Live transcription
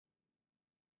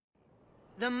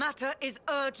The matter is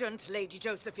urgent, Lady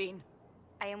Josephine.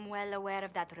 I am well aware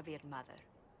of that, revered mother.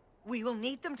 We will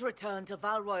need them to return to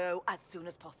Val Royeaux as soon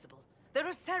as possible. There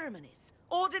are ceremonies,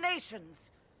 ordinations.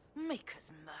 Make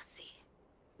us mercy.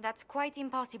 That's quite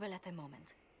impossible at the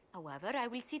moment. However, I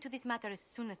will see to this matter as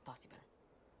soon as possible.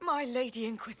 My Lady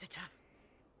Inquisitor,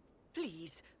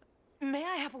 please, may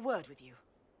I have a word with you?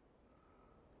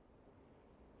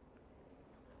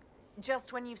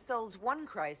 Just when you've solved one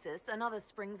crisis, another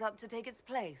springs up to take its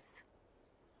place.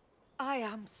 I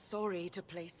am sorry to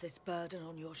place this burden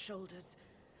on your shoulders,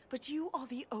 but you are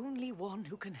the only one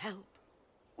who can help.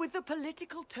 With the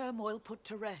political turmoil put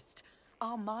to rest,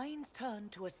 our minds turn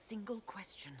to a single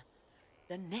question.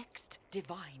 The next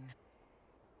divine.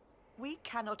 We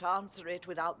cannot answer it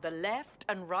without the left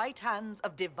and right hands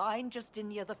of Divine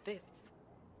Justinia V.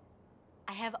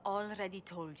 I have already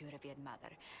told you, revered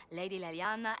mother. Lady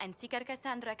Leliana and Seeker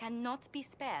Cassandra cannot be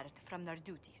spared from their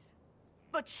duties.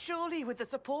 But surely with the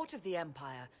support of the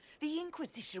Empire, the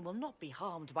Inquisition will not be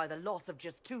harmed by the loss of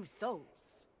just 2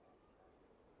 souls.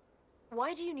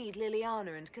 Why do you need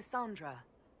Liliana and Cassandra?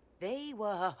 They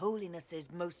were Her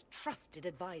Holiness's most trusted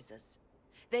advisors.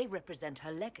 They represent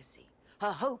her legacy,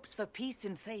 her hopes for peace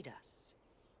in Thedas.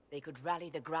 They could rally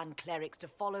the Grand Clerics to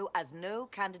follow as no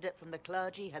candidate from the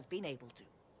clergy has been able to.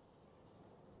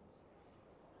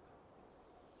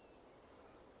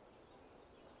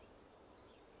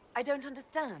 I don't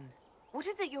understand. What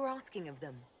is it you're asking of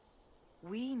them?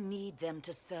 We need them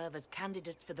to serve as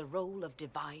candidates for the role of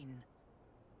Divine.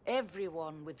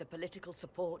 Everyone with the political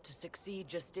support to succeed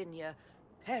Justinia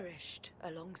perished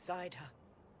alongside her.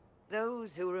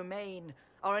 Those who remain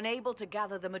are unable to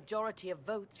gather the majority of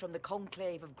votes from the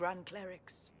conclave of Grand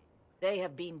Clerics. They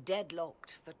have been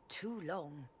deadlocked for too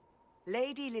long.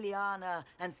 Lady Liliana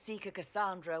and Seeker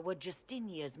Cassandra were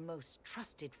Justinia's most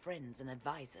trusted friends and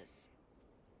advisors.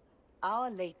 Our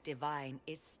late Divine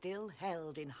is still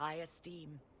held in high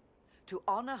esteem. To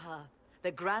honor her,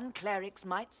 the Grand Clerics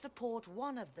might support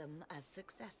one of them as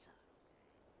successor.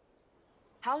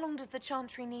 How long does the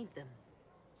Chantry need them?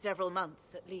 Several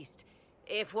months, at least.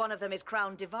 If one of them is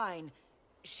crowned Divine,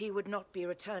 she would not be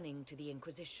returning to the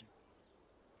Inquisition.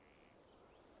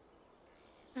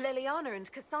 Liliana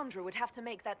and Cassandra would have to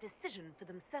make that decision for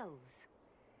themselves.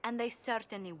 And they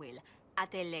certainly will,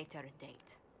 at a later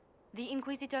date. The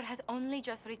Inquisitor has only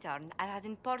just returned and has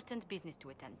important business to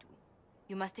attend to.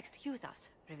 You must excuse us,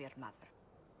 revered mother.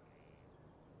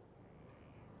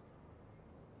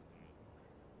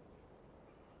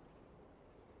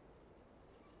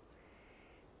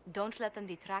 Don't let them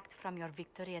detract from your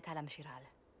victory at Alam-Shiral.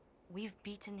 We've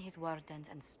beaten his wardens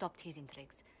and stopped his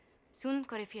intrigues. Soon,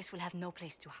 Corypheus will have no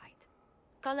place to hide.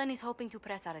 Cullen is hoping to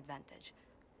press our advantage.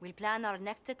 We'll plan our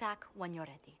next attack when you're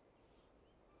ready.